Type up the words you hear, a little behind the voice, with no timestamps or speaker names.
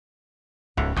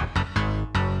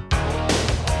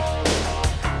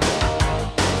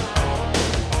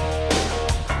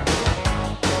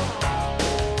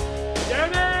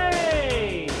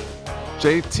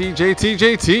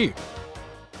JT.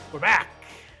 We're back.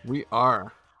 We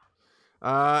are.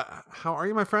 How are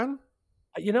you, my friend?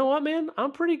 You know what, man?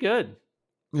 I'm pretty good.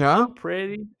 Yeah, I'm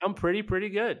pretty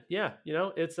good. Yeah.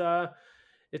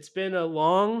 It's been a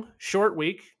long, short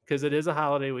week because it is a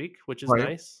holiday week, which is right,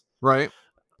 nice. right.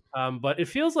 But it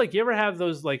feels like you ever have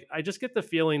those, like, I just get the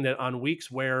feeling that on weeks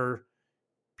where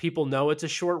people know it's a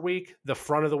short week, the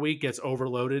front of the week gets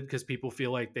overloaded because people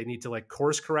feel like they need to like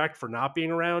course correct for not being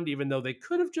around, even though they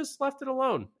could have just left it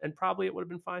alone and probably it would have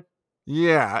been fine.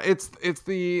 Yeah, it's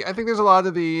the. I think there's a lot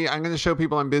of the. I'm going to show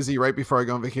people I'm busy right before I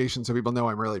go on vacation, so people know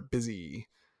I'm really busy.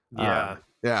 Yeah.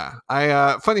 Yeah.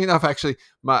 I funny enough, actually,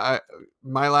 my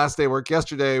last day of work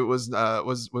yesterday was a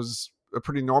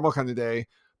pretty normal kind of day.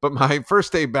 But my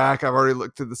first day back, I've already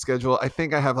looked at the schedule. I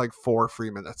think I have like 4 free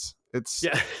minutes.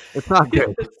 Yeah. It's not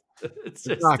good. It's It's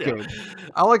just, not yeah. good.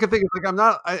 All I can think is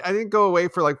like I didn't go away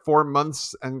for like 4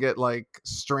 months and get like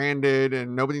stranded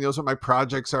and nobody knows what my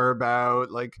projects are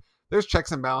about. Like there's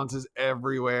checks and balances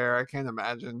everywhere. I can't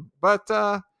imagine. But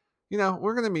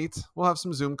we're gonna meet. We'll have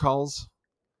some Zoom calls.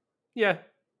 Yeah.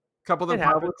 A couple of It them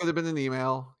probably could happens. have been an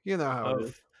email. You know how it is.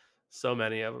 Of so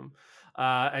many of them.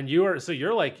 And you're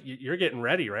getting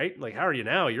ready, right? Like, how are you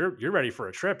now? You're ready for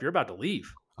a trip. You're about to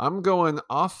leave. I'm going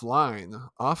offline,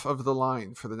 off of the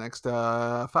line for the next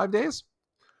 5 days.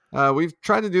 We've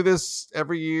tried to do this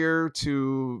every year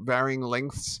to varying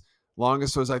lengths.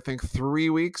 Longest was, I think, 3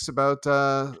 weeks about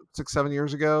 6, 7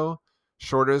 years ago.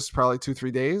 Shortest, probably 2,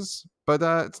 3 days. But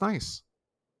it's nice.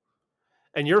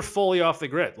 And you're fully off the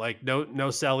grid. Like no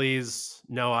cellies,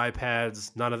 no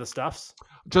iPads, none of the stuffs.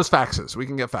 Just faxes. We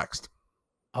can get faxed.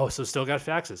 Oh, so still got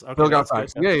faxes. Okay, Still got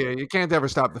that's good. faxed. Yeah. You can't ever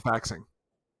stop the faxing.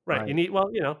 Right. Right. You need,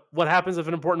 well, what happens if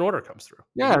an important order comes through?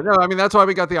 Yeah. No, I mean, that's why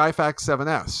we got the iFax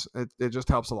 7S. It just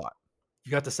helps a lot.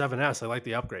 You got the 7S. I like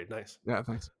the upgrade. Nice. Yeah.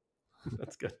 Thanks.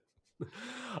 That's good.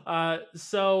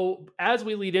 So as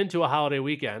we lead into a holiday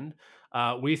weekend,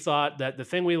 we thought that the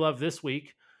thing we love this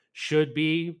week should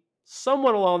be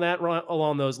somewhat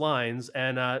along those lines.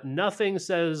 And nothing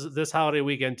says this holiday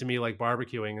weekend to me like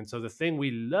barbecuing. And so the thing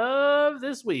we love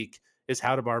this week is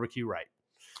how to barbecue right.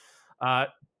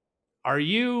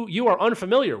 You are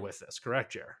unfamiliar with this,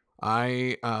 correct, Jer?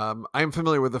 I'm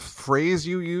familiar with the phrase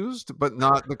you used, but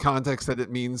not the context that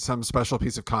it means some special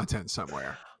piece of content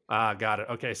somewhere. Got it.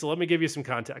 Okay, so let me give you some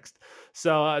context.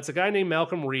 So it's a guy named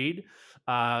Malcolm Reed.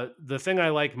 The thing I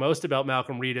like most about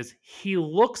Malcolm Reed is he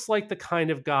looks like the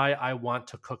kind of guy I want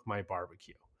to cook my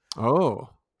barbecue. Oh,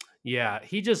 Yeah,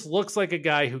 he just looks like a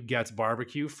guy who gets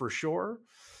barbecue for sure.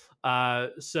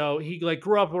 So he like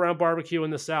grew up around barbecue in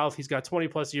the South. He's got 20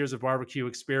 plus years of barbecue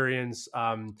experience.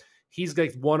 He's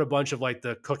like won a bunch of like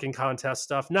the cooking contest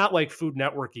stuff, not like Food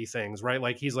Networky things, right?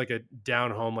 Like he's like a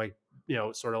down home, like,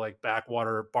 sort of like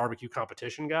backwater barbecue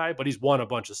competition guy, but he's won a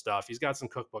bunch of stuff. He's got some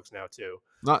cookbooks now too.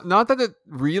 not that it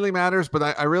really matters, but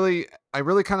I really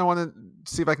kind of want to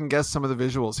see if I can guess some of the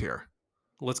visuals here.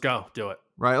 Let's go. Do it.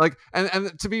 Right. Like,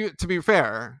 and to be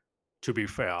fair, To be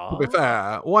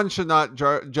fair, one should not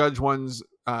judge one's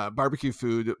barbecue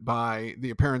food by the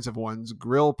appearance of one's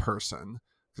grill person,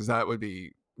 because that would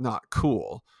be not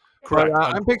cool. correct.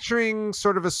 But, I'm picturing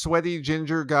sort of a sweaty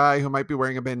ginger guy who might be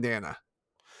wearing a bandana.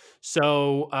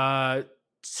 So,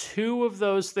 two of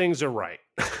those things are right.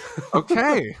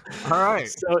 Okay. All right.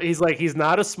 So he's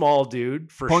not a small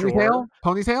dude for sure.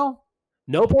 Ponytail?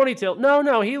 No ponytail.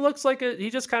 No. He looks like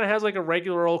he just kind of has like a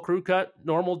regular old crew cut,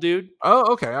 normal dude.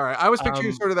 Oh, okay. All right. I was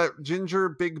picturing sort of that ginger,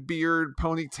 big beard,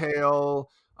 ponytail.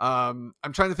 I'm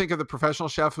trying to think of the professional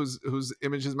chef whose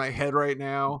image is in my head right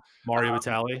now. Mario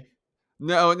Batali.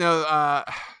 No.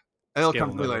 It'll come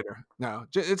to me limit. later. No,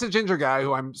 it's a ginger guy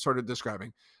who I'm sort of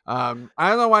describing. I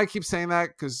don't know why I keep saying that,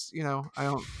 because I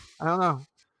don't know.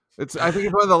 I think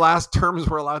it's one of the last terms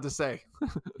we're allowed to say.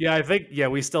 Yeah, I think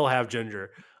we still have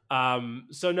ginger.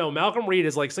 So no, Malcolm Reed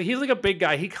is like, so he's like a big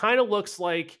guy. He kind of looks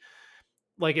like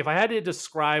if I had to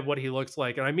describe what he looks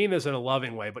like, and I mean this in a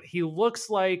loving way, but he looks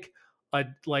like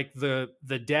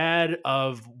the dad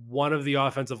of one of the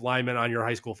offensive linemen on your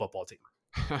high school football team.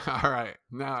 All right.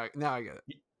 Now I get it.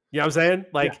 You know what I'm saying?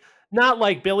 Like, not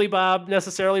like Billy Bob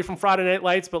necessarily from Friday Night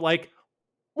Lights, but like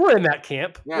we're in that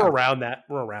camp. Yeah. We're around that.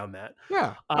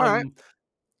 Yeah. All right.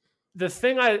 The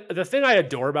thing I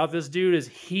adore about this dude is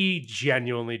he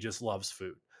genuinely just loves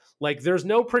food. Like, there's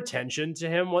no pretension to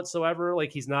him whatsoever.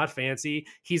 Like, he's not fancy.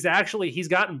 He's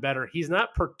gotten better. He's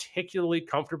not particularly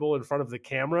comfortable in front of the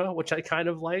camera, which I kind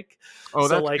of like. Oh,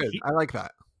 so that's like good. I like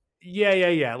that.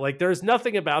 Yeah. Like, there's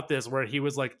nothing about this where he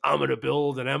was like, I'm going to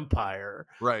build an empire.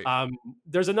 Right.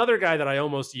 There's another guy that I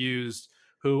almost used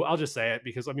who I'll just say it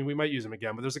because I mean we might use him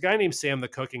again, but there's a guy named Sam the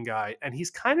cooking guy, and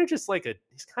he's kind of just like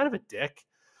he's kind of a dick.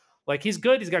 Like he's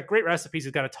good, he's got great recipes,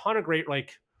 he's got a ton of great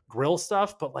like grill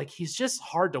stuff, but like he's just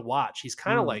hard to watch. He's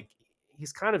kind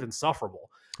of insufferable.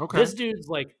 Okay. This dude's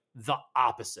like the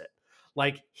opposite.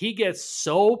 Like he gets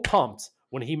so pumped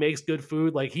when he makes good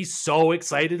food. Like he's so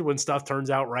excited when stuff turns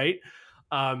out right.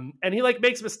 And he like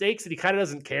makes mistakes and he kind of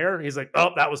doesn't care. He's like,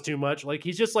 oh, that was too much. Like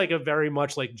he's just like a very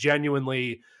much like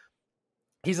genuinely,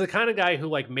 he's the kind of guy who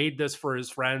like made this for his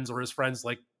friends or his friends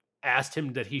like asked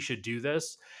him that he should do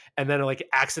this. And then it like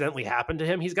accidentally happened to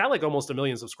him. He's got like almost 1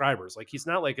 million subscribers. Like he's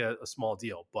not like a small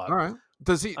deal, but All right.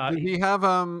 Does he have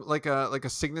like a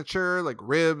signature like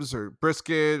ribs or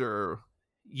brisket or?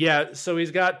 Yeah, so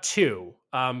he's got two.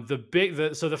 So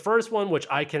the first one, which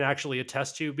I can actually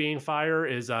attest to being fire,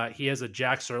 is he has a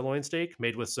Jack sirloin steak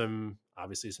made with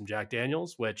obviously some Jack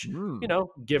Daniels, which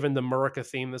given the Murica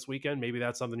theme this weekend, maybe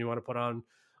that's something you want to put on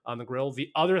the grill. The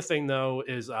other thing though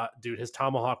is, dude, his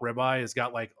tomahawk ribeye has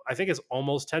got like I think it's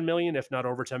almost 10 million, if not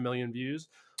over 10 million views.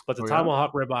 But the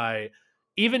tomahawk ribeye,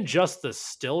 even just the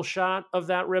still shot of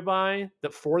that ribeye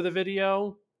that for the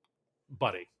video,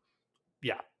 buddy,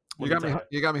 yeah. You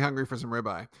got me hungry for some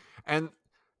ribeye. And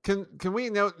can we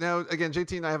note now again?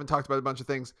 JT and I haven't talked about a bunch of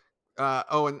things.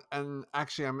 And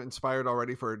actually, I'm inspired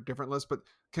already for a different list. But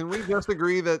can we just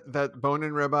agree that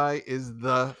bone-in ribeye is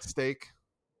the steak?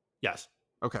 Yes.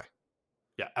 Okay.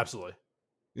 Yeah, absolutely.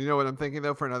 You know what I'm thinking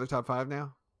though for another top 5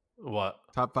 now? What?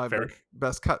 Top 5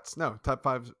 best cuts? No, top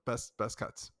 5 best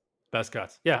cuts. Best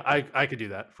cuts. Yeah, I could do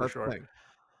that for sure.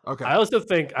 Okay. I also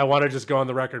think I want to just go on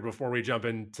the record before we jump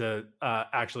into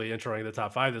actually introing the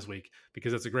top 5 this week,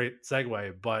 because it's a great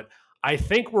segue. But I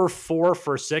think we're 4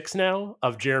 for 6 now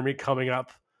of Jeremy coming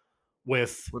up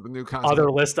with the new concept.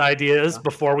 Other list ideas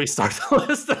before we start the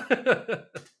list.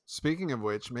 Speaking of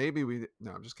which, maybe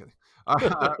no, I'm just kidding. All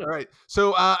right.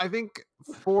 So I think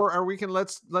for our weekend,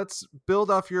 let's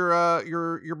build off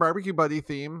your barbecue buddy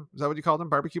theme. Is that what you called him?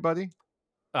 Barbecue buddy?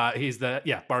 He's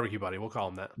barbecue buddy. We'll call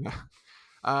him that. Yeah.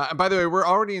 And by the way, we're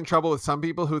already in trouble with some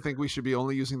people who think we should be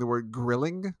only using the word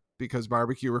grilling because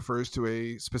barbecue refers to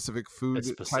a specific food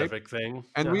type thing.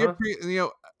 And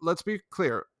let's be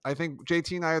clear. I think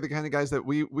JT and I are the kind of guys that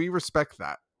we respect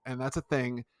that, and that's a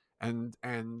thing. And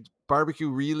barbecue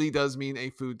really does mean a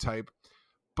food type,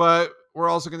 but we're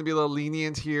also going to be a little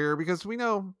lenient here because we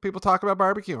know people talk about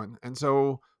barbecuing, and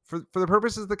so for the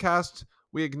purposes of the cast,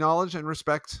 we acknowledge and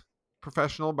respect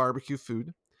professional barbecue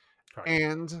food,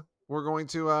 and we're going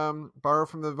to borrow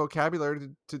from the vocabulary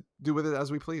to do with it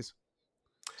as we please.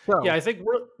 So, yeah, I think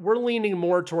we're leaning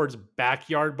more towards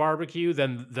backyard barbecue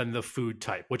than the food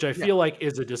type, which I feel like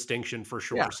is a distinction for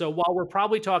sure. Yeah. So while we're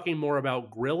probably talking more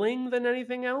about grilling than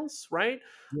anything else, right?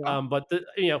 Yeah. But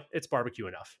it's barbecue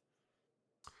enough.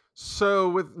 So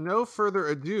with no further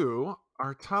ado,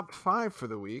 our top 5 for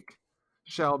the week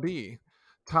shall be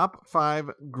top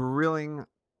 5 grilling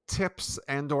tips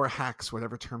and or hacks,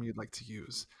 whatever term you'd like to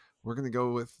use. We're going to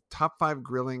go with top 5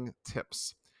 grilling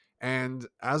tips. And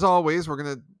as always, we're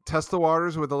going to test the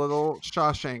waters with a little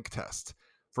Shawshank test.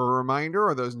 For a reminder,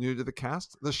 or those new to the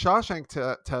cast, the Shawshank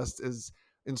test is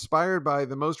inspired by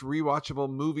the most rewatchable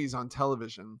movies on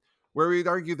television, where we'd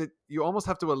argue that you almost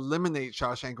have to eliminate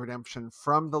Shawshank Redemption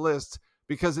from the list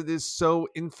because it is so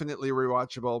infinitely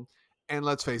rewatchable. And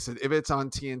let's face it, if it's on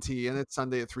TNT and it's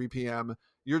Sunday at 3 p.m.,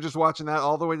 you're just watching that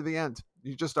all the way to the end.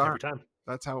 You just are. Every time.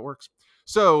 That's how it works.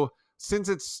 So since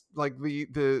it's like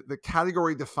the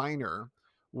category definer,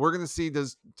 we're going to see,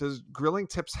 does grilling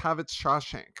tips have its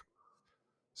Shawshank?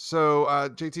 So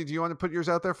JT, do you want to put yours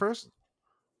out there first?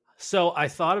 So I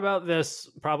thought about this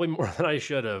probably more than I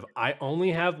should have. I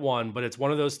only have one, but it's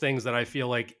one of those things that I feel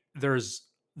like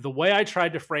the way I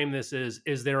tried to frame this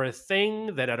is there a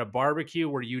thing that at a barbecue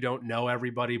where you don't know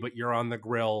everybody, but you're on the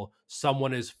grill,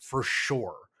 someone is for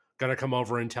sure going to come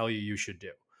over and tell you should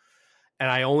do? And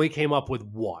I only came up with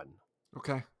one.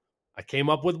 Okay. I came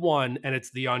up with one, and it's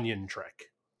the onion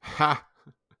trick. Ha!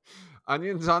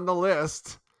 Onion's on the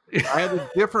list. I had a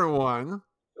different one.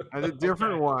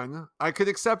 I could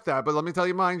accept that, but let me tell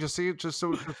you mine, just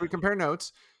so if we compare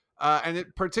notes. And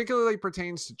it particularly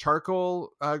pertains to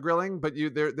charcoal grilling, but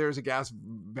there's a gas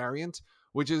variant,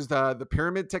 which is the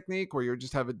pyramid technique, where you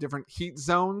just have a different heat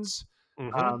zones.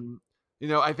 Mm-hmm.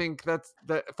 I think that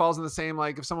falls in the same,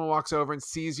 like if someone walks over and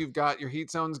sees you've got your heat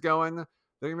zones going,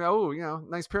 they're gonna be, oh,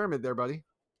 nice pyramid there, buddy.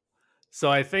 So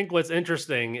I think what's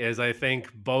interesting is I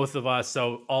think both of us,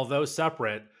 so although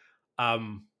separate,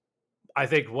 I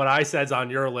think what I said is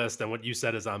on your list and what you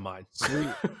said is on mine. Sweet.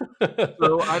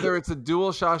 So either it's a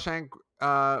dual Shawshank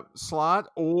slot,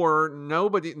 or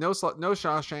nobody, no slot, no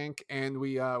Shawshank, and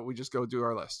we just go do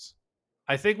our lists.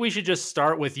 I think we should just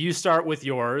start with you. Start with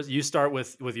yours. You start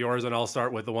with yours, and I'll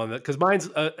start with the one that because mine's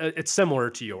it's similar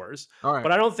to yours, All right,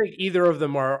 but I don't think either of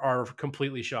them are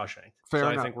completely Shawshank. So fair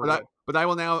I enough. think we're good. But I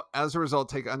will now, as a result,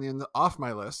 take Onion off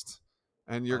my list,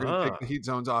 and you're going to take Ah, the heat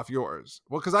zones off yours.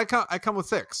 Well, because I come with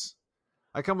 6.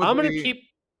 I come with I'm gonna the keep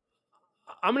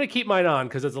I'm gonna keep mine on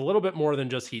because it's a little bit more than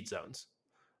just heat zones.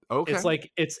 okay. It's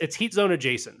like it's heat zone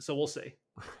adjacent. So we'll see.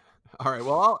 All right.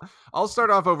 Well, I'll start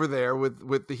off over there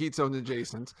with the heat zone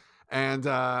adjacent, and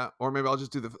or maybe I'll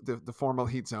just do the formal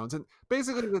heat zones. And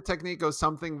basically, the technique goes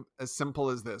something as simple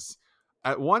as this: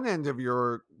 at one end of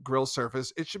your grill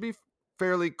surface, it should be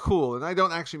fairly cool, and I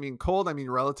don't actually mean cold; I mean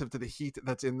relative to the heat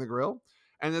that's in the grill.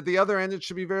 And at the other end, it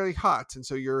should be very hot, and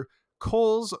so your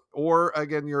coals, or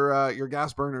again your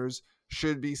gas burners,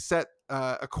 should be set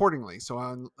accordingly.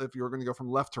 So if you're going to go from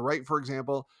left to right, for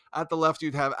example, at the left,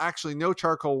 you'd have actually no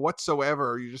charcoal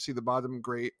whatsoever. You just see the bottom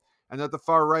grate. And at the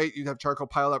far right, you'd have charcoal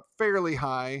piled up fairly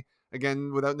high.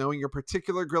 Again, without knowing your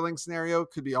particular grilling scenario,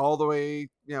 could be all the way,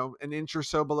 an inch or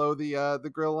so below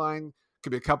the grill line.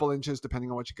 Could be a couple inches,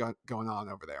 depending on what you got going on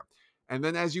over there. And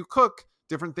then as you cook,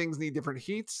 different things need different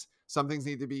heats. Some things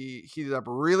need to be heated up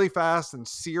really fast and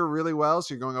sear really well.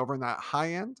 So you're going over in that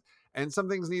high end. And some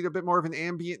things need a bit more of an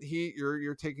ambient heat.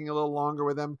 You're taking a little longer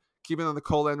with them. Keep it on the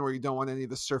cold end where you don't want any of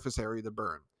the surface area to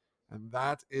burn. And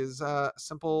that is a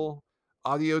simple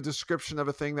audio description of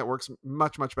a thing that works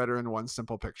much, much better in one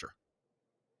simple picture.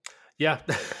 Yeah,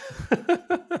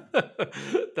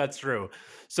 that's true.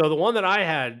 So the one that I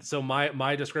had, so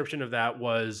my description of that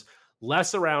was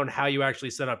less around how you actually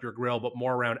set up your grill, but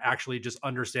more around actually just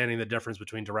understanding the difference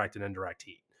between direct and indirect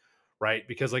heat, right?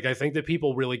 Because like I think that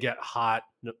people really get hot.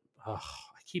 I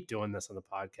keep doing this on the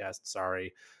podcast.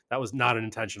 Sorry, that was not an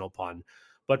intentional pun.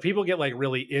 But people get like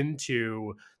really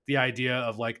into the idea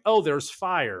of like, oh, there's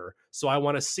fire, so I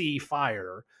want to see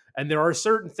fire. And there are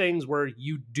certain things where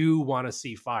you do want to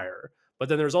see fire, but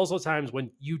then there's also times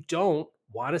when you don't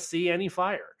want to see any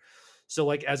fire. So,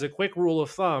 like, as a quick rule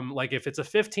of thumb, like if it's a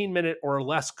 15-minute or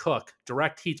less cook,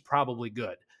 direct heat's probably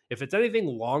good. If it's anything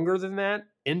longer than that,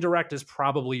 indirect is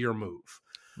probably your move.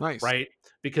 Nice. Right?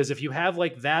 Because if you have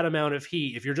like that amount of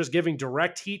heat, if you're just giving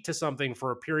direct heat to something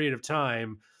for a period of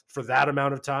time, for that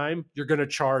amount of time, you're going to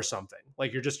char something.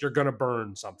 Like you're going to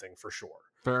burn something for sure.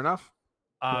 Fair enough.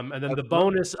 And then the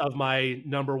bonus of my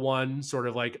number one sort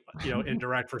of like,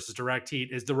 indirect versus direct heat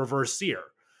is the reverse sear,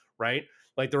 right?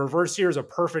 Like the reverse sear is a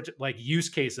perfect like use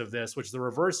case of this, which the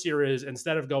reverse sear is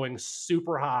instead of going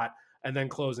super hot and then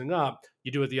closing up,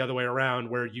 you do it the other way around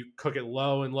where you cook it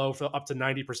low and low for up to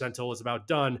 90% till it's about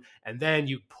done. And then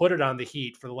you put it on the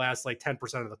heat for the last like 10%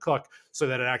 of the cook so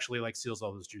that it actually like seals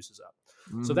all those juices up.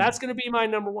 So that's going to be my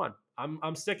number one.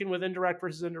 I'm sticking with indirect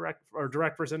versus indirect or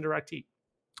direct versus indirect heat.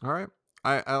 All right.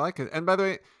 I like it. And by the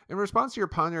way, in response to your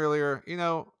pun earlier,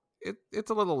 it's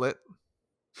a little lit.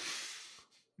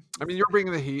 I mean, you're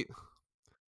bringing the heat.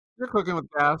 You're cooking with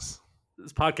gas.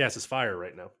 This podcast is fire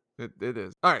right now. It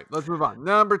is. All right, let's move on.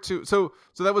 Number 2. So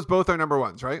that was both our number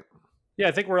ones, right? Yeah,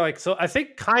 I think we're like, so I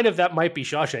think kind of that might be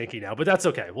Shawshanky now, but that's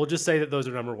okay. We'll just say that those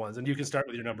are number ones and you can start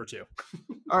with your number 2.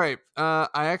 All right. I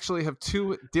actually have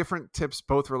 2 different tips,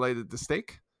 both related to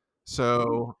steak.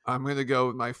 So I'm going to go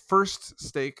with my first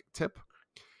steak tip.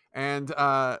 And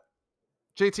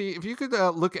JT, if you could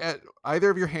look at either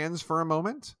of your hands for a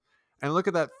moment and look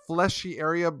at that fleshy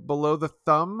area below the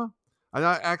thumb. I'm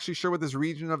not actually sure what this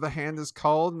region of the hand is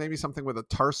called. Maybe something with a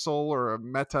tarsal or a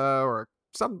meta or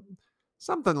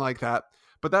something like that.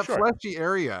 But that fleshy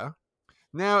area.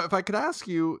 Now, if I could ask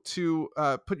you to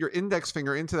put your index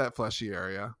finger into that fleshy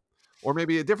area, or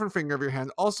maybe a different finger of your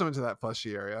hand also into that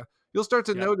fleshy area, you'll start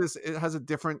to notice it has a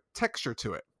different texture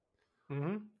to it.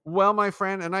 Mm-hmm. Well, my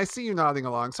friend, and I see you nodding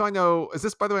along. So I know, is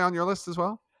this, by the way, on your list as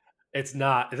well? It's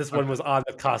not. This one was on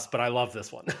the cusp, but I love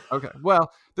this one. Okay. Well,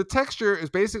 the texture is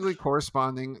basically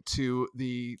corresponding to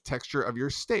the texture of your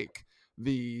steak.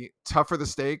 The tougher the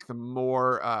steak, the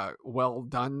more well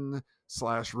done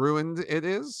 / ruined it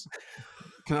is.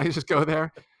 Can I just go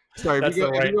there? Sorry, if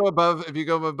you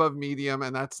go above medium,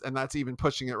 and that's even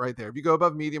pushing it right there. If you go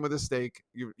above medium with a steak,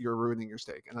 you're ruining your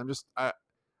steak. And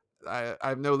I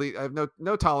have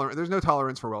no tolerance. There's no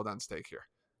tolerance for well done steak here.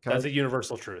 Okay? That's a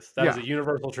universal truth. That is a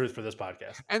universal truth for this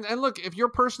podcast. And look, if your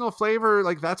personal flavor,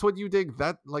 like that's what you dig,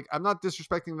 that like I'm not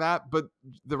disrespecting that, but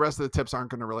the rest of the tips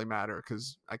aren't going to really matter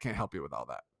because I can't help you with all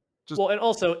that. And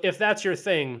also if that's your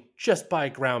thing, just buy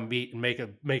ground meat and make a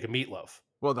meatloaf.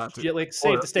 Well, that's like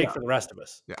save the steak for the rest of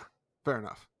us. Yeah, fair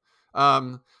enough.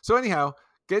 So anyhow,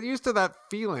 get used to that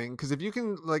feeling, because if you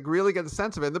can like really get the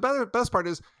sense of it, and the best part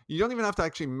is you don't even have to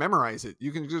actually memorize it.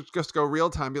 You can just go real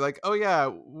time, be like, oh yeah,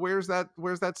 where's that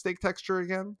steak texture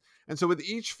again? And so with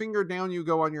each finger down you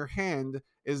go on your hand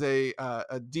is a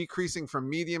decreasing from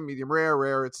medium, medium rare,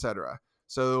 rare, etc.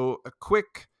 So a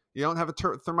quick, you don't have a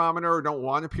thermometer or don't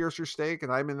want to pierce your steak,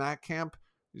 and I'm in that camp.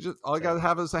 You just all you got to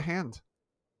have is a hand.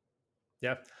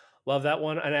 Yeah. Love that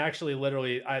one. And actually,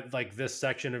 literally, I like this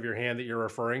section of your hand that you're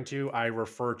referring to, I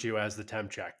refer to as the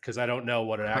temp check because I don't know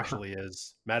what it actually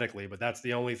is medically, but that's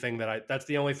the only thing that's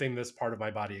the only thing this part of my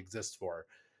body exists for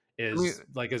I mean, is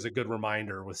like as a good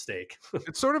reminder with steak.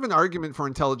 it's sort of an argument for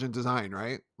intelligent design,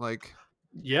 right? Like,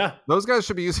 Yeah. those guys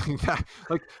should be using that.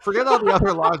 Like, forget all the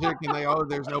other logic and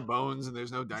there's no bones and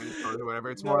there's no dinosaurs or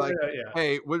whatever. It's more like, Yeah.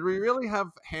 hey, would we really have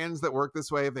hands that work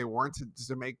this way if they weren't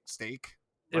to make steak?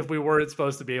 If we weren't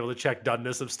supposed to be able to check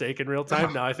doneness of steak in real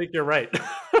time, no, I think you're right.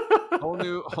 whole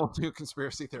new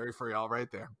conspiracy theory for y'all right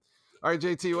there. All right,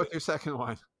 JT, what's your second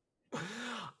one?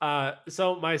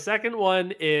 So my second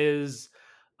one is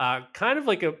kind of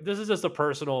like this is just a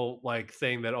personal like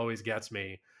thing that always gets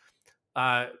me.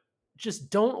 Just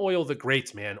don't oil the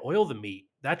grates, man. Oil the meat.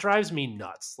 That drives me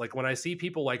nuts. Like when I see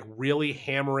people like really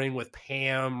hammering with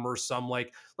Pam or some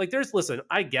like listen,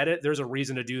 I get it. There's a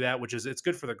reason to do that, which is it's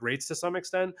good for the grates to some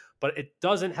extent, but it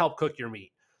doesn't help cook your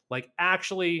meat. Like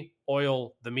actually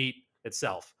oil the meat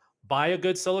itself. Buy a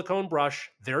good silicone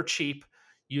brush. They're cheap.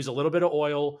 Use a little bit of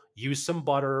oil, use some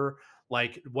butter,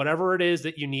 like whatever it is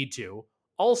that you need to.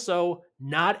 Also,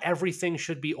 not everything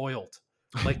should be oiled.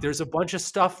 Like there's a bunch of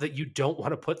stuff that you don't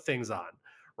want to put things on,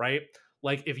 right?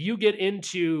 Like if you get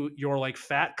into your like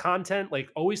fat content, like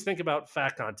always think about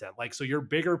fat content. Like so your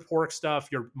bigger pork stuff,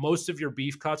 your most of your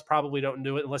beef cuts probably don't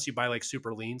do it unless you buy like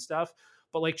super lean stuff.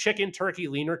 But like chicken, turkey,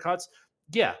 leaner cuts,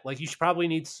 yeah, like you should probably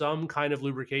need some kind of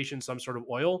lubrication, some sort of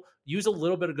oil. Use a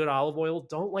little bit of good olive oil.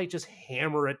 Don't like just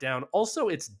hammer it down. Also,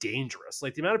 it's dangerous.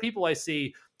 Like the amount of people I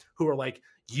see who are like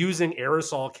using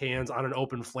aerosol cans on an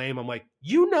open flame, I'm like,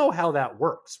 you know how that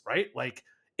works, right? Like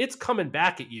it's coming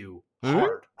back at you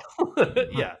hard.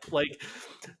 Yeah, like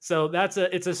so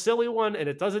it's a silly one and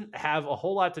it doesn't have a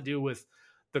whole lot to do with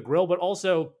the grill, but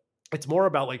also it's more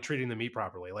about like treating the meat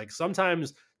properly. Like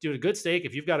sometimes, dude, a good steak,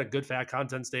 if you've got a good fat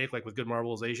content steak, like with good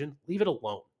marbleization, leave it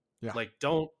alone. Yeah.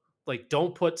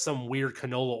 Don't put some weird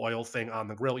canola oil thing on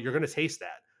the grill. You're gonna taste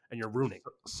that and you're ruining.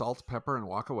 Salt, pepper, and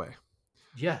walk away.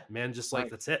 Yeah, man, just like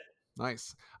that's it.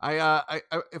 Nice.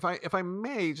 If I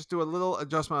may just do a little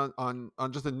adjustment on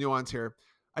just a nuance here.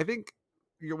 I think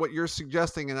what you're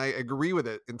suggesting, and I agree with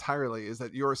it entirely, is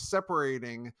that you're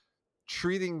separating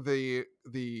treating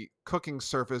the cooking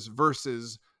surface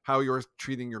versus how you're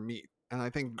treating your meat. And I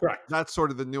think Correct. that's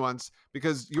sort of the nuance,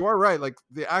 because you are right. Like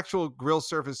the actual grill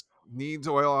surface needs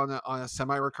oil on a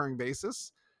semi-recurring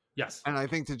basis. Yes. And I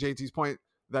think to JT's point,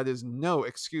 that is no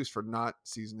excuse for not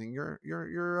seasoning your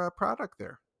product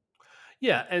there.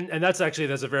 Yeah, and that's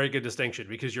a very good distinction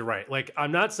because you're right. Like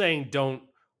I'm not saying don't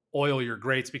oil your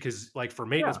grates because like for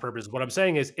maintenance purposes, what I'm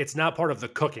saying is it's not part of the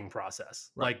cooking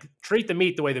process. Right. Like treat the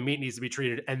meat the way the meat needs to be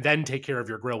treated and then take care of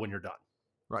your grill when you're done.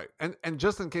 Right. And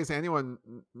just in case anyone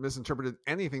misinterpreted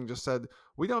anything just said,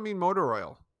 we don't mean motor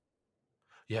oil.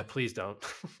 Yeah, please don't.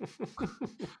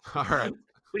 All right.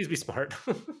 Please be smart.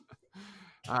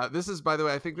 This is, by the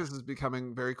way, I think this is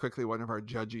becoming very quickly one of our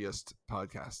judgiest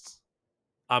podcasts.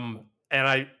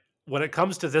 And when it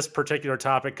comes to this particular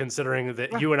topic, considering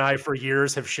that you and I for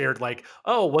years have shared like,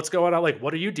 oh, what's going on? Like,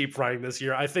 what are you deep frying this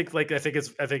year? I think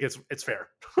it's fair.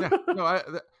 Yeah, no,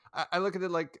 I look at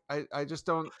it like I just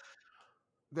don't.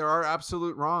 There are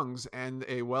absolute wrongs, and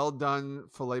a well done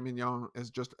filet mignon is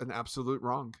just an absolute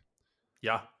wrong.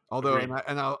 Yeah. Although,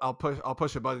 I'll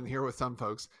push a button here with some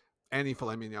folks. Any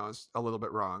filet mignon is a little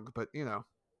bit wrong, but you know.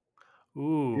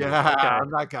 Ooh. Yeah, okay. I'm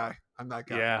that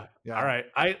guy. Yeah. All right.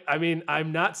 I mean,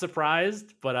 I'm not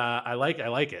surprised, but I like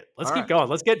it. Let's All keep right. going.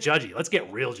 Let's get judgy. Let's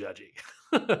get real judgy.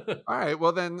 All right.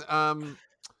 Well then, I'm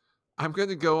going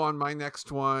to go on my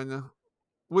next one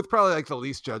with probably like the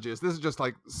least judges. This is just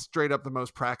like straight up the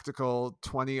most practical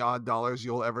 $20 odd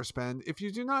you'll ever spend. If you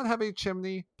do not have a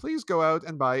chimney, please go out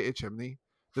and buy a chimney.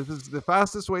 This is the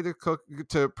fastest way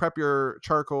to prep your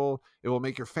charcoal. It will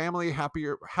make your family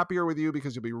happier with you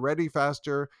because you'll be ready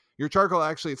faster. Your charcoal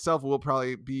actually itself will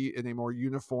probably be in a more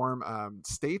uniform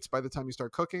state by the time you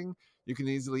start cooking. You can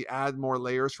easily add more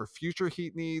layers for future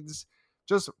heat needs.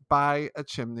 Just buy a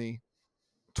chimney.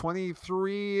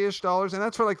 $23-ish, and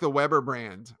that's for like the Weber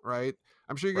brand, right?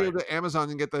 I'm sure you can go to Amazon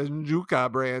and get the Njuka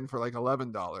brand for like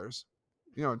 $11.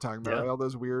 You know what I'm talking about, right? All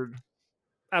those weird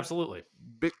absolutely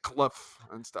bit cluff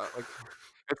and stuff. Like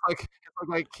It's like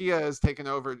IKEA has taken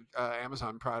over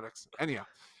Amazon products. Anyhow,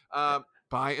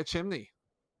 buy a chimney.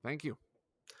 Thank you.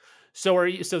 So are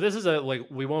you? So this is a like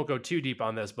we won't go too deep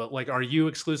on this, but like, are you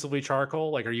exclusively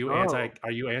charcoal? Like, No,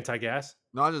 are you anti gas?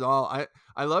 not at all.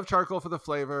 I love charcoal for the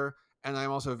flavor, and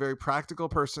I'm also a very practical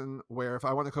person. Where if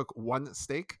I want to cook one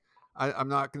steak, I'm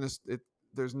not gonna.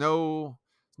 There's no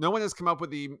one has come up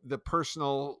with the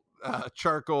personal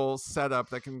charcoal setup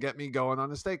that can get me going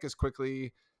on a steak as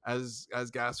quickly as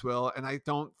gas will, and I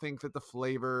don't think that the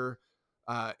flavor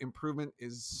improvement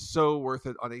is so worth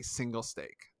it on a single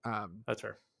steak. That's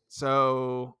fair.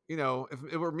 So, if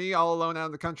it were me all alone out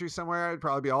in the country somewhere, I'd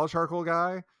probably be all charcoal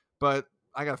guy. But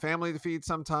I got a family to feed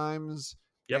sometimes,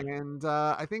 Yep. and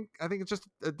I think it's just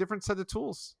a different set of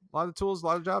tools. A lot of tools, a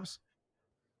lot of jobs.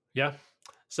 Yeah.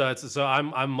 So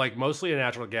I'm like mostly a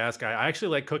natural gas guy. I actually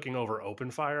like cooking over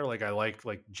open fire. Like I like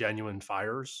genuine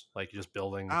fires, like just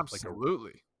building like a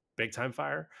Absolutely. big time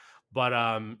fire. But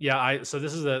yeah, I so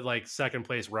this is the like second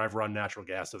place where I've run natural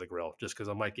gas to the grill just because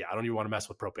I'm like, yeah, I don't even want to mess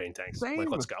with propane tanks. Like, Same.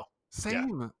 let's go. Yeah,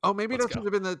 Same. Oh, maybe let's that go.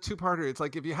 should have been the two-parter. It's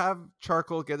like if you have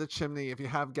charcoal, get a chimney. If you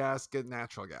have gas, get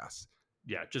natural gas.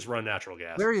 Yeah, just run natural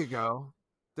gas. There you go.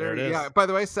 There There. it Yeah. is. By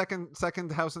the way,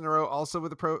 second house in a row, also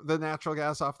with the natural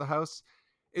gas off the house.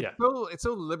 It's Yeah.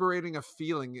 so liberating a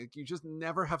feeling. You just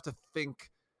never have to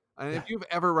think. And if Yeah. you've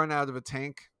ever run out of a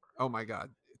tank, oh my god,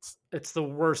 It's the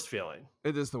worst feeling.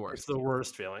 it is the It's worst. the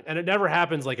worst feeling. And it never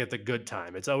happens like at the good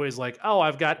time. It's always like, oh,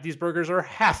 I've got these burgers are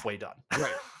halfway done.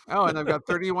 Right. Oh, and I've got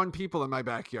 31 people in my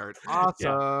backyard. Yeah.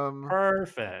 Awesome.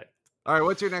 Perfect. All right,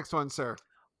 what's your next one, sir?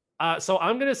 So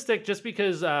I'm going to stick just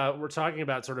because we're talking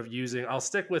about sort of using, I'll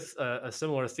stick with a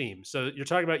similar theme. So you're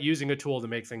talking about using a tool to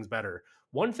make things better.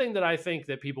 One thing that I think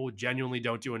that people genuinely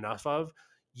don't do enough of,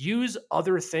 use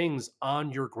other things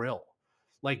on your grill.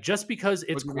 Like just because What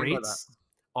it's do you mean by that? grates,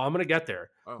 oh, I'm going to get there.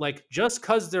 Oh, Like just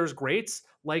because there's grates,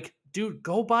 like, dude,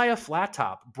 go buy a flat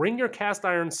top, bring your cast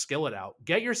iron skillet out,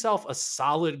 get yourself a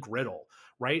solid griddle,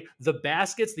 right? The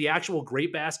baskets, the actual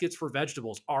grate baskets for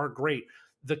vegetables are great.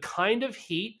 The kind of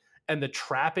heat and the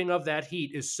trapping of that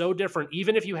heat is so different.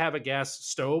 Even if you have a gas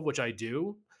stove, which I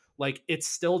do, like it's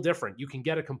still different. You can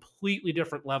get a completely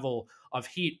different level of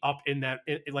heat up in that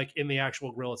like in the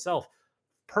actual grill itself.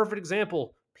 Perfect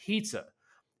example, pizza.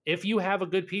 If you have a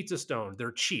good pizza stone,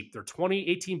 they're cheap. They're 20,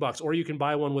 18 bucks, or you can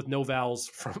buy one with no valves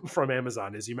from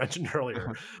Amazon, as you mentioned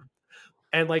earlier.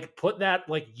 And like put that,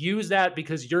 like use that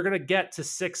because you're gonna get to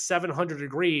 600-700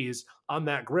 degrees on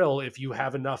that grill if you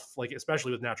have enough, like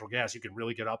especially with natural gas, you can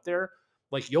really get up there.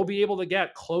 Like you'll be able to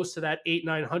get close to that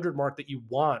 800-900 mark that you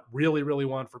want, really, really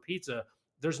want for pizza.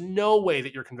 There's no way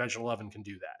that your conventional oven can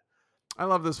do that. I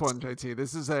love this one, JT.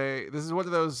 This is one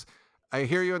of those. I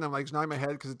hear you, and I'm like it's not in my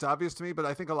head because it's obvious to me. But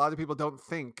I think a lot of people don't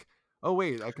think. Oh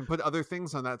wait, I can put other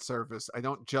things on that surface. I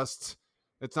don't just.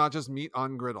 It's not just meat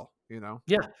on griddle.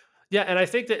 Yeah. Yeah, and I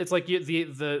think that it's like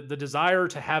the desire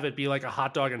to have it be like a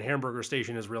hot dog and hamburger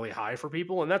station is really high for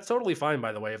people, and that's totally fine,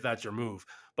 by the way, if that's your move.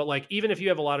 But like, even if you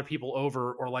have a lot of people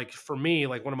over, or like for me,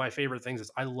 like one of my favorite things is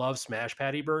I love smash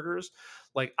patty burgers.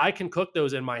 Like I can cook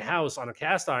those in my house on a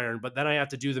cast iron, but then I have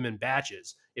to do them in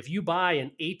batches. If you buy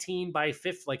an 18 by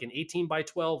 5, like an 18 by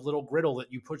 12 little griddle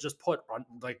that you put on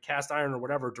like cast iron or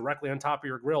whatever directly on top of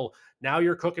your grill, now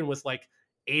you're cooking with like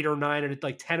 8 or 9 and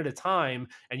like 10 at a time,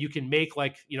 and you can make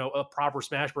like a proper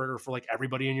smash burger for like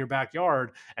everybody in your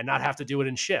backyard and not have to do it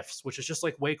in shifts, which is just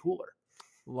like way cooler.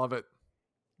 Love it,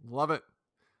 love it.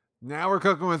 Now we're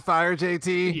cooking with fire,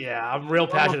 JT. Yeah, I'm real You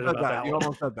almost passionate said about that. that You one.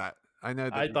 almost said that. I know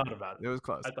that I thought about it. it was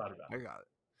close. I thought about I it. got it.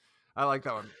 I like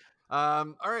that one.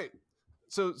 All right.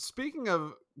 So speaking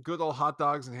of good old hot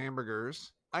dogs and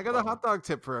hamburgers, I got a Love hot them. dog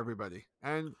tip for everybody.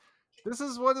 And this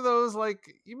is one of those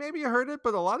like you maybe heard it,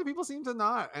 but a lot of people seem to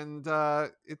not. And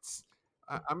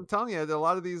I'm telling you, that a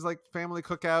lot of these like family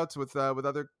cookouts with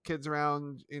other kids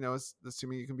around,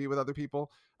 assuming you can be with other people.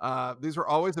 These were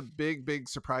always a big, big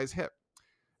surprise hit.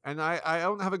 And I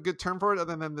don't have a good term for it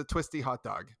other than the twisty hot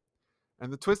dog.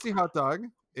 And the twisty hot dog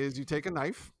is you take a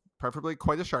knife, preferably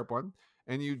quite a sharp one,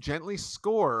 and you gently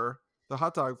score the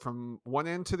hot dog from one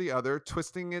end to the other,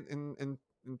 twisting it and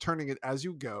turning it as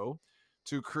you go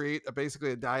to create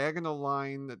basically a diagonal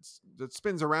line that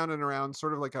spins around and around,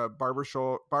 sort of like a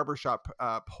barbershop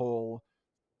pole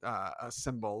a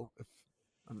symbol. If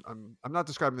I'm not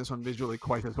describing this one visually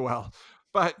quite as well,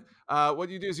 but what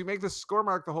you do is you make this score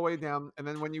mark the whole way down, and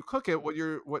then when you cook it,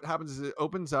 what happens is it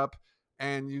opens up,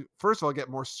 and you first of all get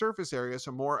more surface area,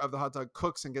 so more of the hot dog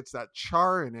cooks and gets that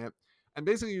char in it, and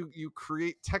basically you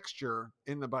create texture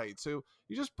in the bite. So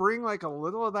you just bring like a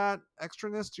little of that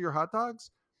extraness to your hot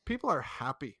dogs. People are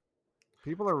happy.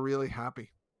 People are really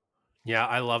happy. Yeah,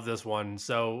 I love this one.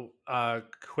 So,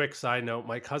 quick side note: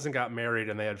 my cousin got married,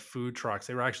 and they had food trucks.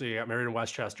 They were actually got married in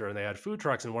Westchester, and they had food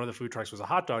trucks. And one of the food trucks was a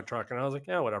hot dog truck. And I was like,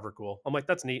 yeah, whatever, cool. I'm like,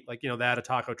 that's neat. Like, they had a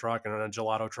taco truck and a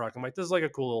gelato truck. I'm like, this is like a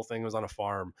cool little thing. It was on a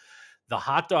farm. The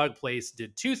hot dog place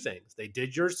did two things. They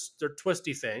did their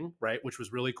twisty thing, right, which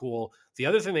was really cool. The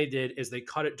other thing they did is they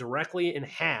cut it directly in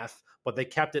half, but they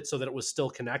kept it so that it was still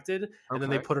connected, and then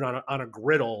they Okay. put it on a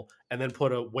griddle and then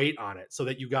put a weight on it so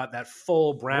that you got that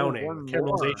full Oh, browning, one more.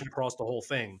 caramelization across the whole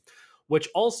thing, which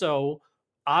also,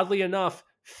 oddly enough,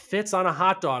 fits on a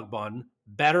hot dog bun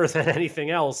better than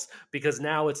anything else because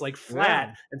now it's like Yeah.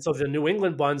 flat, and so the New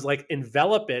England buns like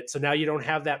envelop it, so now you don't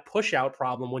have that push out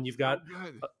problem when you've Oh, got.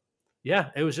 good.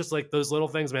 Yeah, it was just like those little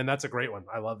things, man. That's a great one.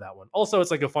 I love that one. Also, it's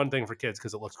like a fun thing for kids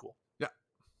because it looks cool. Yeah.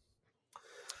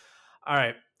 All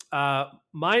right.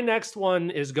 My next one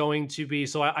is going to be,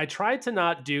 so I tried to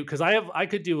not do, because I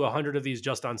could do 100 of these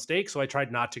just on steak, so I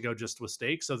tried not to go just with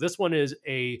steak. So this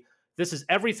is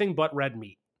everything but red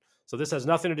meat. So this has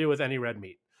nothing to do with any red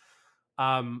meat.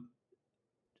 Um,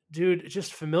 Dude,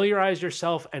 just familiarize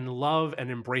yourself and love and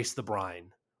embrace the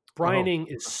brine. Oh, Brining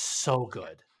is so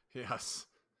good. yes.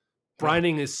 Yeah.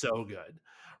 Brining is so good,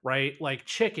 right? Like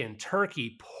chicken,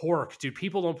 turkey, pork. Dude,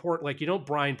 people don't pork, like you don't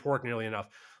brine pork nearly enough.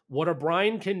 What a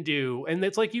brine can do, and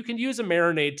it's like you can use a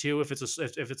marinade too if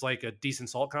it's like a decent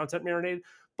salt content marinade.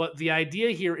 But the idea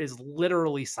here is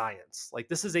literally science. Like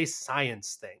this is a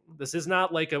science thing. This is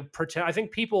not like a pretend. I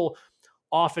think people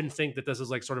often think that this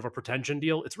is like sort of a pretension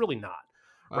deal. It's really not,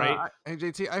 right? Hey,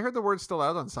 JT, I heard the word's still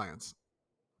out on science.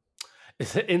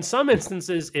 In some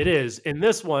instances, it is. In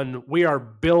this one, we are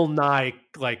Bill Nye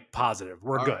like positive.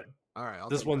 We're All right. good. All right. I'll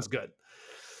This take one's that. good.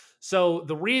 So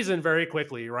the reason, very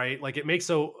quickly, right? Like it makes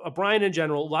so a brine in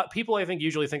general. A lot people I think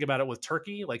usually think about it with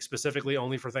turkey, like specifically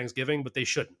only for Thanksgiving, but they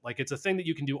shouldn't. Like it's a thing that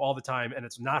you can do all the time, and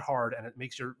it's not hard, and it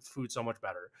makes your food so much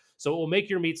better. So it will make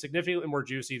your meat significantly more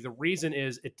juicy. The reason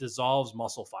is it dissolves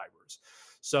muscle fibers.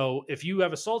 So if you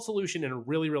have a salt solution in a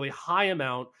really really high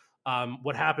amount,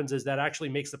 what happens is that actually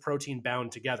makes the protein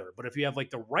bound together. But if you have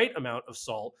like the right amount of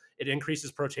salt, it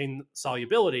increases protein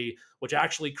solubility, which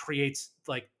actually creates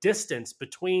like distance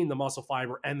between the muscle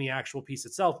fiber and the actual piece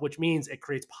itself, which means it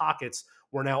creates pockets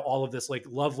where now all of this like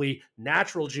lovely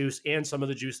natural juice and some of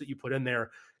the juice that you put in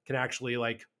there can actually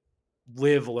like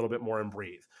live a little bit more and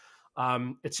breathe.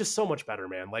 It's just so much better,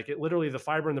 man. Like it literally the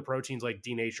fiber and the proteins like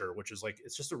denature, which is like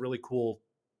it's just a really cool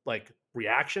like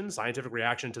reaction, scientific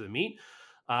reaction to the meat.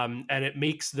 And it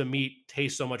makes the meat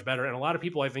taste so much better. And a lot of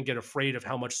people, I think, get afraid of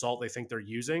how much salt they think they're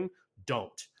using.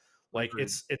 Don't. Like Agreed.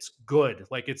 it's good.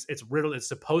 Like it's riddled. It's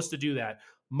supposed to do that.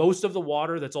 Most of the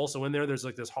water that's also in there, there's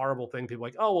like this horrible thing. People are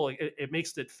like, oh well, it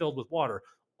makes it filled with water.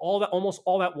 Almost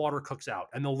all that water cooks out,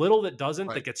 and the little that doesn't,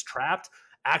 Right. that gets trapped,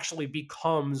 actually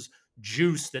becomes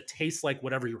juice that tastes like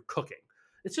whatever you're cooking.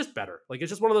 It's just better. Like it's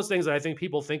just one of those things that I think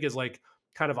people think is like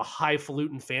kind of a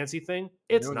highfalutin fancy thing.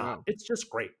 It's No, not. no. It's just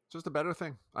great. Just a better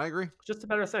thing. I agree. Just a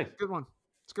better thing. Good one.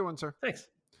 It's a good one, sir. Thanks.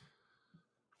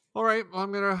 All right. Well,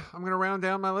 I'm gonna round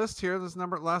down my list here. This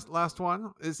number last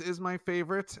one is my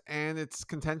favorite, and it's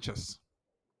contentious.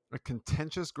 A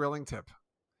contentious grilling tip.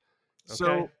 Okay.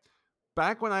 So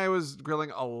back when I was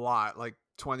grilling a lot, like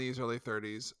 20s, early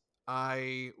 30s,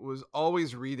 I was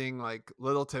always reading like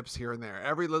little tips here and there,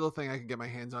 every little thing I could get my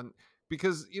hands on,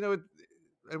 because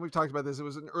and we've talked about this. It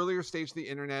was an earlier stage of the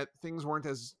internet. Things weren't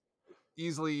as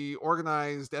easily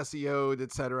organized, SEO'd,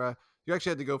 etc. You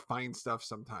actually had to go find stuff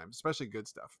sometimes, especially good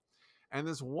stuff. And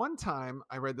this one time,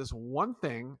 I read this one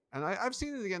thing, and I've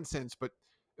seen it again since, but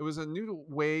it was a new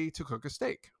way to cook a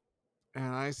steak.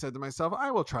 And I said to myself,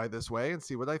 I will try this way and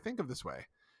see what I think of this way.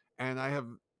 And I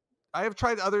have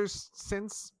tried others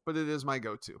since, but it is my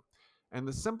go-to. And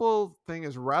the simple thing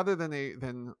is, rather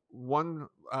than one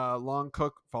long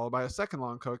cook followed by a second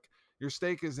long cook, your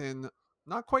steak is in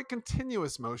not quite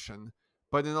continuous motion,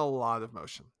 but in a lot of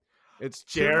motion. It's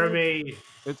 2 minutes. Jeremy,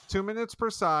 It's 2 minutes per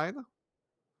side.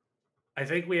 I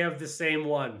think we have the same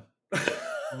one.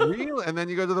 Real, and then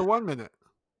you go to the 1 minute.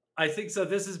 I think so.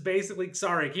 This is basically,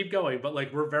 sorry, keep going, but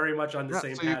like we're very much on the Yeah.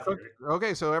 same So you path cook. here.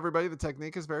 Okay. So everybody, the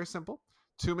technique is very simple.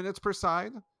 2 minutes per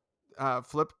side.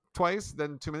 Flip twice,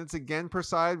 then 2 minutes again per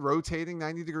side, rotating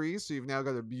 90 degrees. So you've now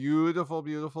got a beautiful,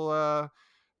 beautiful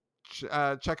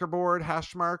checkerboard,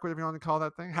 hash mark, whatever you want to call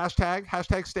that thing.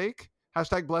 Hashtag steak.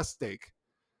 Hashtag blessed steak.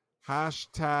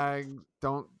 Hashtag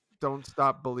don't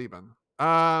stop believing.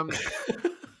 I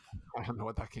don't know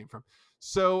what that came from.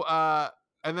 So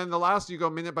and then the last, you go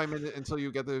minute by minute until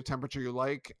you get the temperature you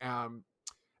like.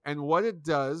 And what it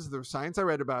does, the science I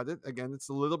read about it, again, it's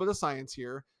a little bit of science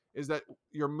here, is that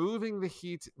you're moving the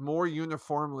heat more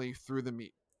uniformly through the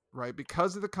meat. right?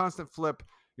 Because of the constant flip,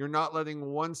 you're not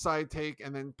letting one side take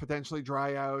and then potentially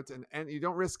dry out, and you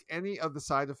don't risk any of the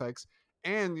side effects,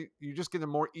 and you just get a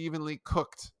more evenly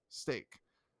cooked steak.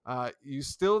 You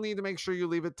still need to make sure you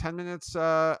leave it 10 minutes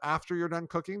after you're done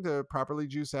cooking to properly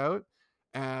juice out.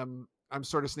 I'm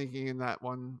sort of sneaking in that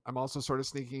one. I'm also sort of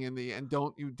sneaking in and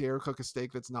don't you dare cook a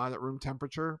steak that's not at room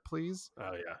temperature, please.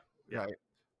 Oh yeah. Yeah. Right.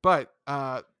 But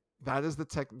that is the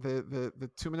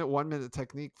 2 minute, 1 minute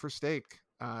technique for steak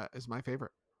is my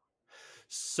favorite.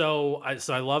 So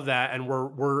I love that, and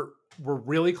we're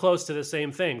really close to the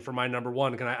same thing for my number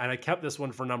one. And I kept this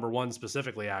one for number one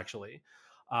specifically, actually,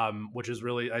 which is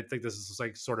really, I think this is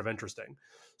like sort of interesting.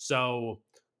 So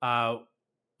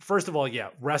first of all, yeah,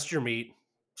 rest your meat,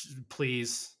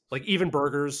 please. Like even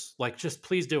burgers, like just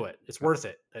please do it. It's worth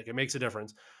it. Like it makes a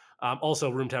difference. Also,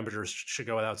 room temperatures should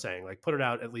go without saying. Like put it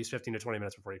out at least 15 to 20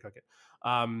 minutes before you cook it.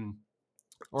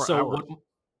 Or So hours. what?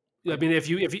 I mean, if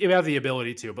you have the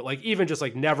ability to, but like even just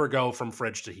like never go from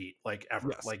fridge to heat, like ever.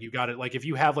 Yes. Like you got it. Like if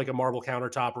you have like a marble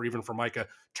countertop or even Formica,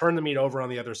 turn the meat over on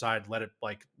the other side, let it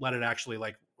actually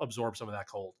like absorb some of that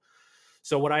cold.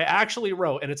 So what I actually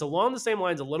wrote, and it's along the same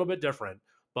lines, a little bit different,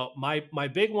 but my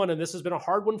big one, and this has been a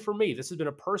hard one for me. This has been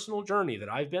a personal journey that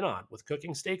I've been on with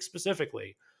cooking steak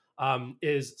specifically,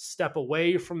 is step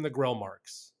away from the grill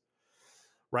marks.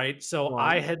 Right. So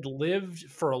I had lived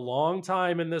for a long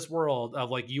time in this world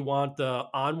of like, you want the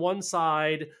on one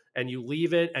side and you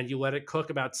leave it and you let it cook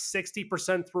about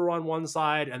 60% through on one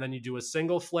side. And then you do a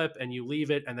single flip and you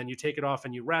leave it and then you take it off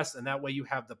and you rest. And that way you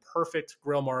have the perfect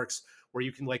grill marks where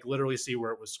you can like literally see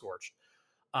where it was scorched.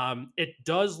 It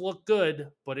does look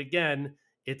good, but again,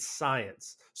 it's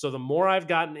science. So the more I've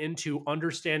gotten into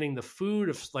understanding the food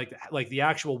of like the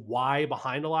actual why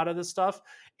behind a lot of this stuff,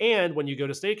 and when you go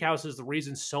to steakhouses, the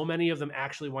reason so many of them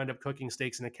actually wind up cooking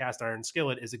steaks in a cast iron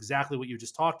skillet is exactly what you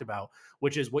just talked about,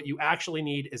 which is what you actually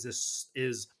need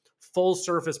is full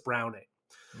surface browning.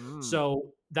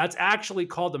 So that's actually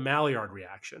called the Maillard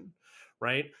reaction,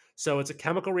 right? So it's a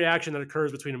chemical reaction that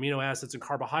occurs between amino acids and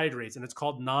carbohydrates, and it's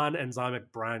called non-enzymic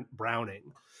browning.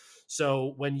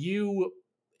 So when you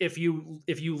if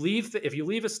you leave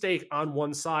a steak on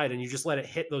one side and you just let it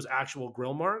hit those actual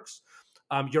grill marks,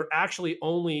 you're actually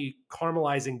only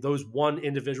caramelizing those one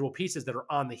individual pieces that are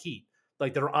on the heat,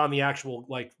 like that are on the actual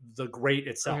like the grate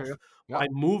itself. Yep. By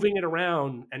moving it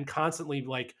around and constantly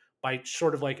like by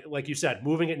sort of like you said,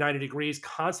 moving it 90 degrees,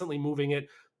 constantly moving it,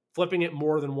 flipping it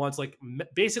more than once, like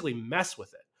basically mess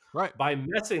with it. Right. By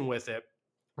messing with it,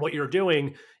 what you're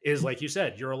doing is, like you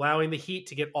said, you're allowing the heat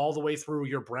to get all the way through.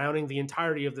 You're browning the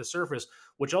entirety of the surface,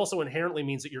 which also inherently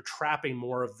means that you're trapping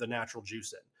more of the natural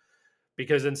juice in.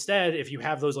 Because instead, if you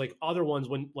have those like other ones,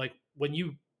 when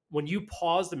you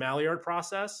pause the Maillard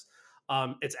process,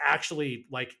 it's actually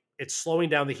like it's slowing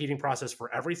down the heating process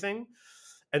for everything.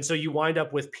 And so you wind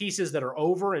up with pieces that are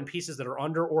over and pieces that are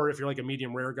under, or if you're like a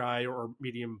medium rare guy or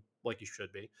medium like you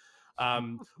should be,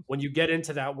 when you get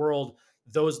into that world,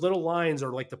 those little lines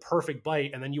are like the perfect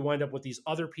bite. And then you wind up with these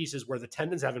other pieces where the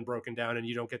tendons haven't broken down and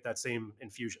you don't get that same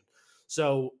infusion.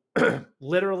 So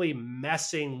literally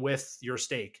messing with your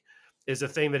steak is a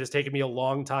thing that has taken me a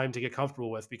long time to get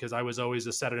comfortable with because I was always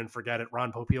a set it and forget it,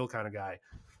 Ron Popeil kind of guy.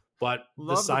 But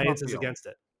the science is against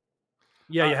it.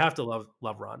 Yeah, you have to love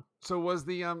Ron. So was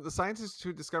the scientist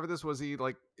who discovered this, was he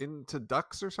like into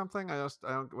ducks or something? I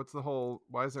don't. What's the whole?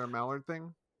 Why is there a Maillard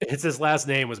thing? It's his last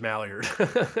name was Maillard.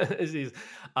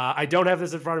 I don't have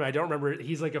this in front of me. I don't remember.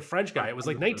 He's like a French guy. It was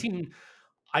like 19.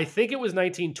 I think it was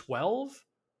 1912.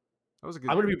 That was a good.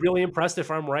 I'm going to be really impressed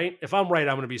if I'm right. If I'm right,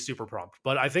 I'm going to be super pumped.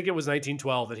 But I think it was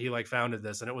 1912 that he like founded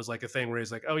this, and it was like a thing where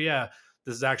he's like, "Oh yeah,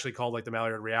 this is actually called like the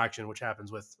Maillard reaction, which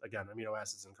happens with again amino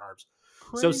acids and carbs."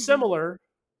 Crazy. So similar.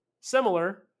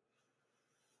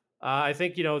 I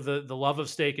think the love of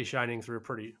steak is shining through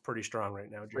pretty strong right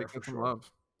now. Steak gets some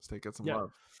love. Steak gets some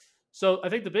love. So I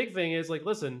think the big thing is like,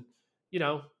 listen,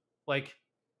 like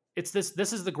it's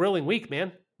this is the grilling week,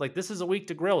 man. Like this is a week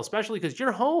to grill, especially because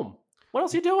you're home. What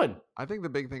else are you doing? I think the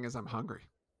big thing is I'm hungry.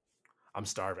 I'm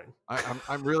starving.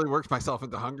 I'm really worked myself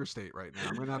into hunger state right now.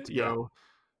 I'm gonna have to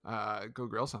go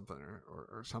grill something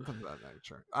or something of that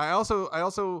nature.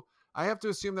 I have to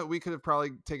assume that we could have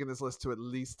probably taken this list to at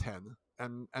least 10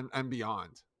 and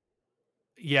beyond.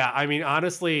 Yeah, I mean,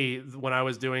 honestly, when I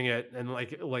was doing it, and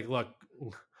like, look,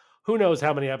 who knows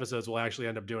how many episodes we'll actually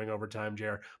end up doing over time,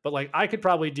 Jer? But like, I could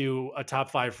probably do a top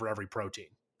 5 for every protein.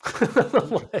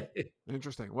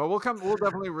 Interesting. Well, we'll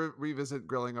definitely revisit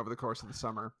grilling over the course of the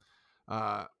summer,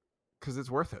 because it's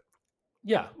worth it.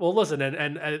 Yeah. Well, listen,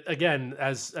 and again,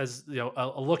 as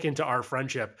a look into our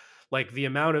friendship, like the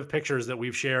amount of pictures that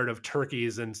we've shared of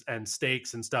turkeys and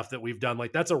steaks and stuff that we've done,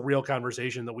 like that's a real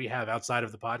conversation that we have outside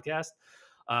of the podcast.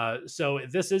 So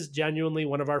this is genuinely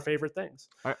one of our favorite things,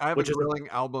 I have a which is grilling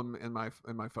album in my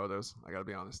photos. I got to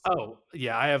be honest. oh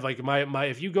yeah, I have like my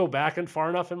if you go back and far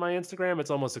enough in my Instagram, it's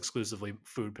almost exclusively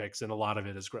food pics, and a lot of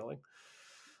it is grilling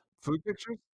Food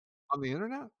pictures on the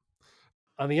internet.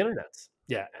 on the internet.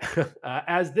 Yeah,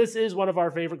 as this is one of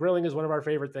our favorite, grilling is one of our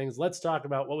favorite things. Let's talk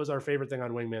about what was our favorite thing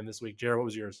on Wingman this week. Jared, what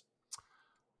was yours?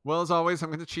 Well, as always, I'm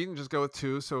going to cheat and just go with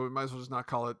two. So we might as well just not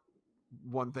call it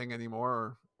one thing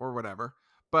anymore, or whatever.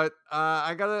 But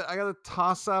I got a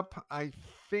toss up. I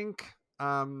think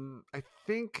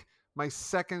my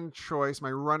second choice,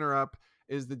 my runner up,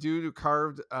 is the dude who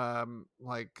carved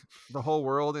like the whole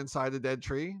world inside a dead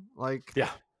tree. Like Yeah,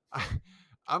 I,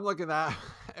 I'm looking at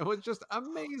it was just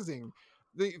amazing.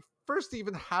 The first to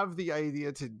even have the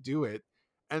idea to do it,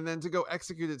 and then to go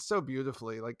execute it so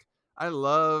beautifully. Like I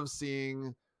love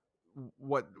seeing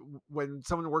what when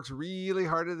someone works really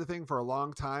hard at a thing for a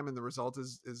long time and the result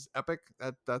is epic.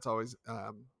 That's always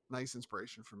nice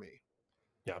inspiration for me.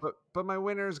 yeah. But my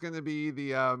winner is going to be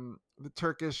the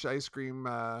Turkish ice cream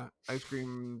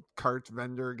cart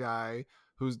vendor guy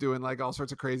who's doing like all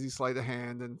sorts of crazy sleight of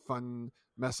hand and fun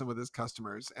messing with his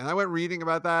customers. And I went reading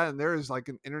about that, and there is like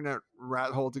an internet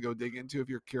rat hole to go dig into if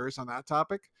you're curious on that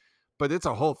topic. But it's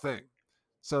a whole thing.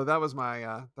 So that was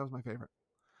my favorite.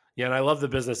 Yeah, and I love the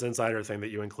Business Insider thing that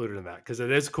you included in that because it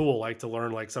is cool, like to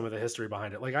learn like some of the history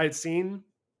behind it. Like I had seen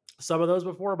some of those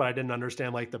before, but I didn't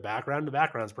understand like the background. The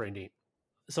background's pretty neat.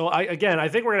 So I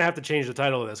think we're gonna have to change the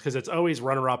title of this because it's always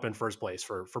runner up in first place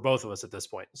for both of us at this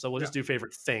point. So we'll Yeah. just do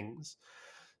favorite things.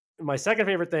 My second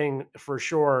favorite thing for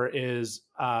sure is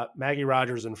Maggie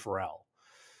Rogers and Pharrell.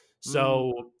 Mm.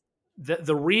 So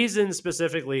the reason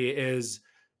specifically is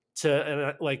to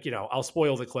and like I'll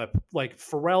spoil the clip. Like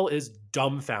Pharrell is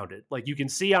dumbfounded. Like you can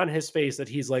see on his face that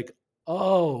he's like,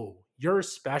 "Oh, you're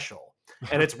special,"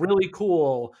 and it's really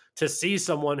cool to see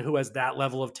someone who has that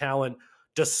level of talent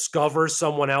discover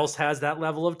someone else has that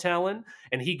level of talent.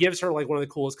 And he gives her like one of the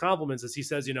coolest compliments is he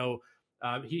says,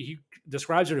 he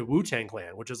describes her to Wu Tang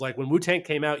Clan, which is like when Wu Tang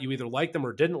came out, you either liked them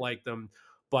or didn't like them,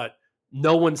 but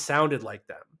no one sounded like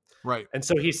them. Right. And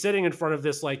so he's sitting in front of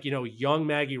this like, young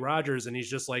Maggie Rogers, and he's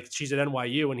just like, she's at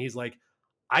NYU, and he's like,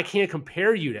 I can't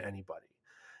compare you to anybody.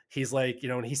 He's like,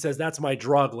 and he says, that's my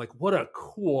drug. Like, what a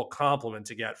cool compliment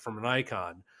to get from an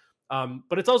icon.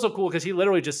 But it's also cool because he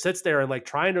literally just sits there and like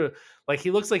trying to, like, he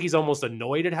looks like he's almost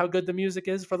annoyed at how good the music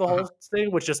is for the Uh-huh. whole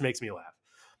thing, which just makes me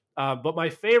laugh. But my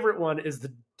favorite one is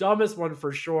the dumbest one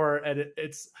for sure. And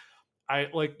it's, I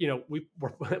like,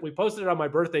 we posted it on my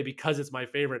birthday because it's my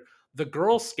favorite. The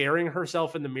girl scaring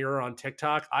herself in the mirror on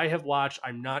TikTok, I have watched,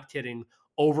 I'm not kidding,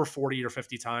 over 40 or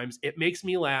 50 times. It makes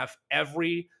me laugh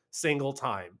every single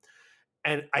time.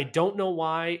 And I don't know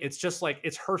why. It's just like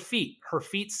it's her feet. Her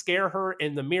feet scare her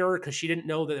in the mirror because she didn't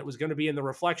know that it was going to be in the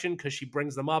reflection because she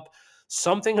brings them up.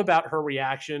 Something about her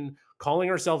reaction, calling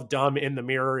herself dumb in the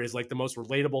mirror, is like the most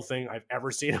relatable thing I've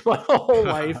ever seen in my whole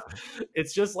life.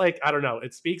 It's just like, I don't know.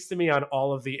 It speaks to me on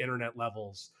all of the internet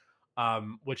levels,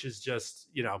 which is just,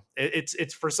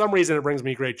 it's for some reason it brings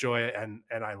me great joy and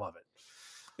I love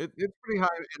it. It's pretty high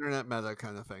internet meta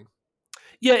kind of thing.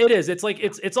 Yeah, it is. It's like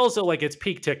it's also like it's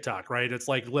peak TikTok, right? It's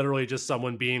like literally just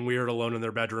someone being weird alone in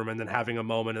their bedroom and then having a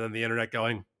moment and then the internet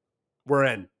going, "We're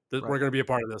in. We're Right. going to be a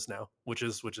part of this now," which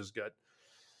is good.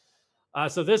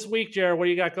 So this week, Jared, what do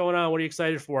you got going on? What are you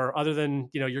excited for? Other than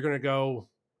you're going to go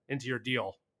into your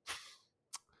deal.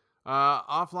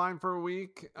 Offline for a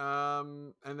week,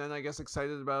 and then I guess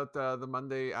excited about the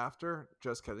Monday after.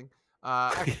 Just kidding.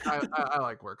 Actually, I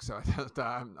like work, so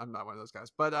I'm not one of those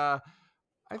guys. But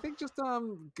I think just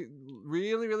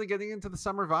really really getting into the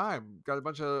summer vibe. Got a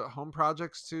bunch of home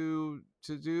projects to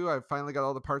do. I finally got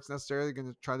all the parts necessary. Going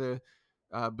to try to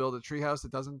build a treehouse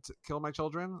that doesn't kill my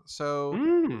children. So I've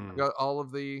Mm. got all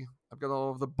of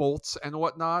the bolts and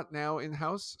whatnot now in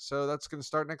house. So that's going to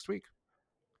start next week.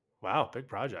 Wow, big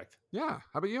project. Yeah.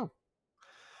 How about you?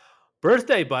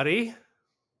 Birthday, buddy.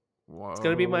 Whoa.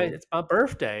 It's my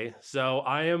birthday. So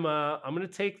I'm gonna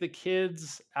take the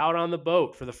kids out on the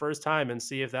boat for the first time and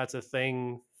see if that's a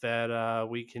thing that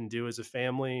we can do as a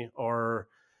family or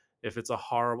if it's a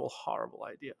horrible, horrible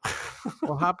idea.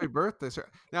 Well, happy birthday, sir.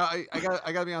 Now, I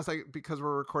gotta be honest, because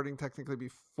we're recording technically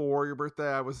before your birthday,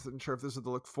 I wasn't sure if this is the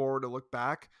look forward or look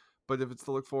back. But if it's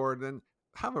the look forward, then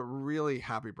have a really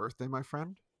happy birthday, my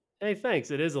friend. Hey, thanks.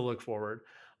 It is a look forward.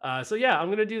 So yeah, I'm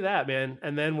gonna do that, man.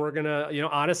 And then we're gonna,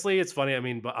 honestly, it's funny. I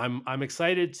mean, but I'm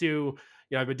excited to,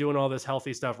 I've been doing all this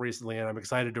healthy stuff recently, and I'm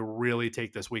excited to really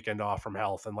take this weekend off from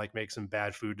health and like make some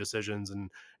bad food decisions and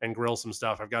grill some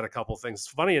stuff. I've got a couple things.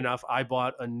 Funny enough, I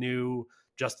bought a new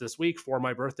just this week for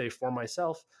my birthday for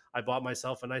myself. I bought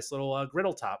myself a nice little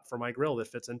griddle top for my grill that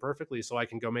fits in perfectly, so I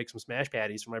can go make some smash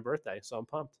patties for my birthday. So I'm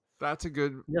pumped. That's a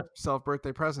good Yeah. self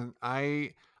birthday present.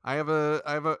 I have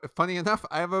a funny enough,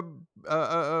 I have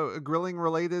a grilling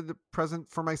related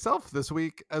present for myself this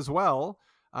week as well.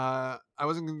 I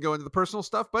wasn't going to go into the personal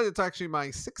stuff, but it's actually my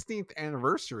 16th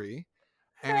anniversary,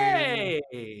 and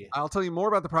Hey. I'll tell you more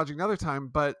about the project another time.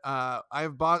 But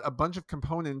I've bought a bunch of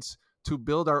components to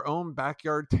build our own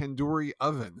backyard tandoori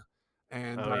oven,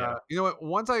 and Oh yeah. you know what?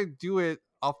 Once I do it,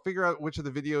 I'll figure out which of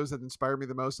the videos that inspired me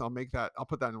the most. And I'll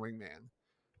put that in Wingman.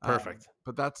 Perfect.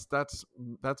 But that's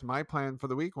my plan for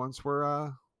the week once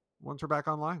we're back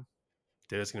online.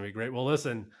 Dude, it's going to be great. Well,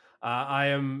 listen, I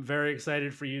am very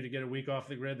excited for you to get a week off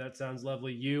the grid. That sounds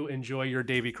lovely. You enjoy your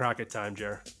Davy Crockett time,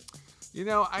 Jer. You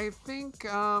know, I think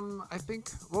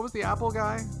what was the Apple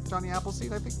guy? Johnny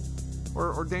Appleseed, I think,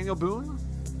 or Daniel Boone.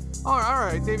 Oh, all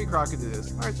right, Davy Crockett it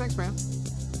is. All right, thanks, man.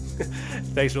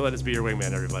 Thanks for letting us be your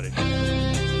wingman, everybody.